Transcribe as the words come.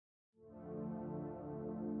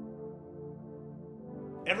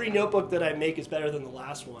Every notebook that I make is better than the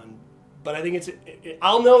last one, but I think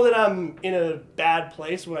I'll know that I'm in a bad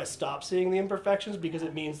place when I stop seeing the imperfections, because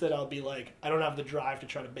it means that I'll be like, I don't have the drive to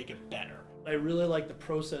try to make it better. I really like the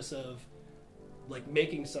process of like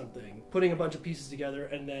making something, putting a bunch of pieces together,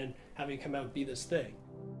 and then having it come out and be this thing.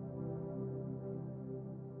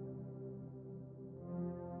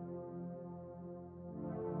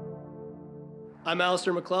 I'm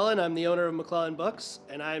Alistair MacLellan. I'm the owner of MacLellan Books,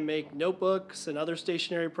 and I make notebooks and other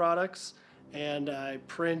stationery products, and I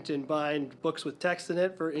print and bind books with text in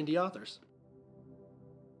it for indie authors.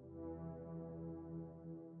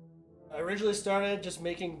 I originally started just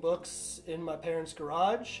making books in my parents'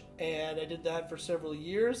 garage, and I did that for several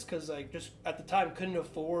years because I just, at the time, couldn't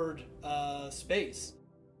afford space.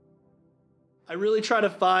 I really try to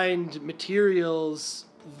find materials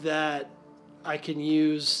that I can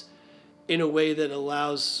use in a way that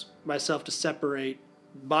allows myself to separate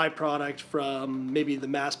my product from maybe the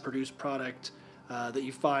mass-produced product that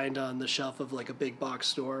you find on the shelf of like a big box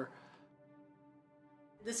store.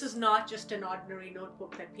 This is not just an ordinary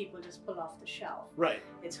notebook that people just pull off the shelf. Right.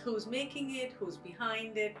 It's who's making it, who's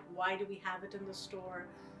behind it, why do we have it in the store.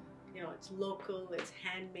 You know, it's local, it's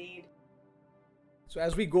handmade. So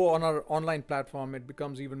as we go on our online platform, it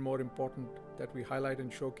becomes even more important that we highlight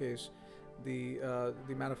and showcase the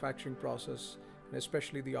manufacturing process, and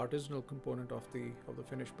especially the artisanal component of the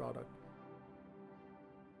finished product.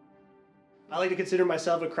 I like to consider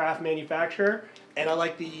myself a craft manufacturer, and I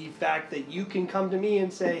like the fact that you can come to me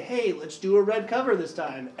and say, hey, let's do a red cover this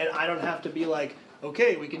time, and I don't have to be like,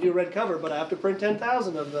 okay, we can do a red cover, but I have to print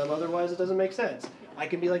 10,000 of them, otherwise it doesn't make sense. I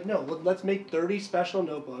can be like, no, let's make 30 special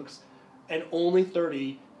notebooks, and only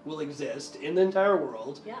 30 will exist in the entire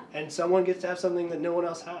world, and someone gets to have something that no one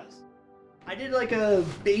else has. I did like a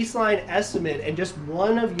baseline estimate, and just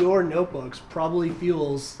one of your notebooks probably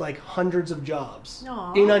fuels like hundreds of jobs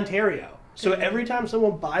in Ontario. So every time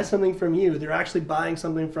someone buys something from you, they're actually buying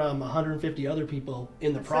something from 150 other people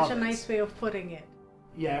in the province. Such a nice way of putting it.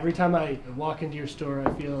 Yeah, every time I walk into your store,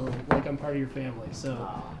 I feel like I'm part of your family. So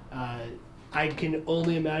I can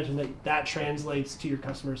only imagine that that translates to your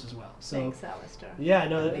customers as well. So, thanks, Alistair. Yeah,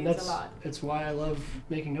 no, that means a lot. It's why I love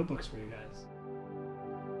making notebooks for you guys.